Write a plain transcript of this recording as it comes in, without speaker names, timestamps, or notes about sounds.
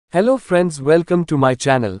Hello friends, welcome to my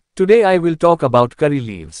channel. Today I will talk about curry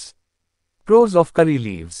leaves. Pros of curry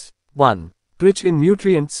leaves. 1. Rich in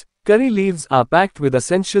nutrients. Curry leaves are packed with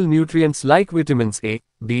essential nutrients like vitamins A,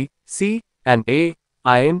 B, C, and A,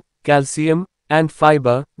 iron, calcium, and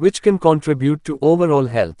fiber, which can contribute to overall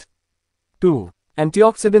health. 2.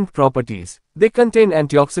 Antioxidant properties. They contain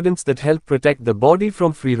antioxidants that help protect the body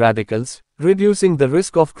from free radicals, reducing the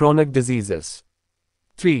risk of chronic diseases.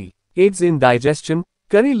 3. Aids in digestion.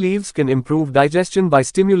 Curry leaves can improve digestion by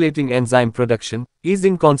stimulating enzyme production,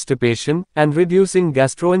 easing constipation, and reducing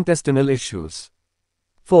gastrointestinal issues.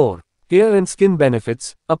 4. Hair and skin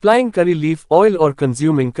benefits. Applying curry leaf oil or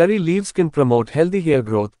consuming curry leaves can promote healthy hair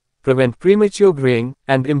growth, prevent premature graying,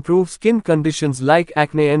 and improve skin conditions like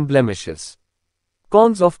acne and blemishes.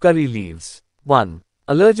 Cons of curry leaves. 1.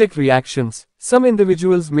 Allergic reactions. Some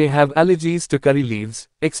individuals may have allergies to curry leaves,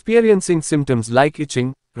 experiencing symptoms like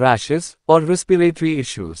itching, rashes, or respiratory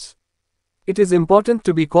issues. It is important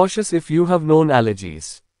to be cautious if you have known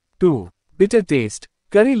allergies. 2. Bitter taste.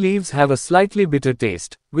 Curry leaves have a slightly bitter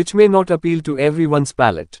taste, which may not appeal to everyone's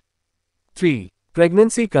palate. 3.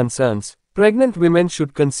 Pregnancy concerns. Pregnant women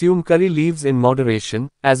should consume curry leaves in moderation,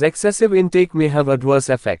 as excessive intake may have adverse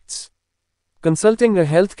effects. Consulting a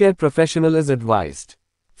healthcare professional is advised.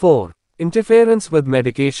 4. Interference with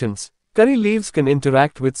medications. Curry leaves can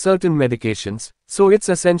interact with certain medications, so it's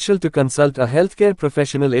essential to consult a healthcare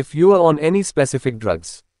professional if you are on any specific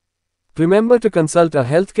drugs. Remember to consult a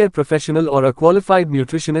healthcare professional or a qualified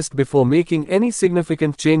nutritionist before making any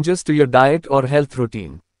significant changes to your diet or health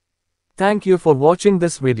routine. Thank you for watching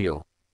this video.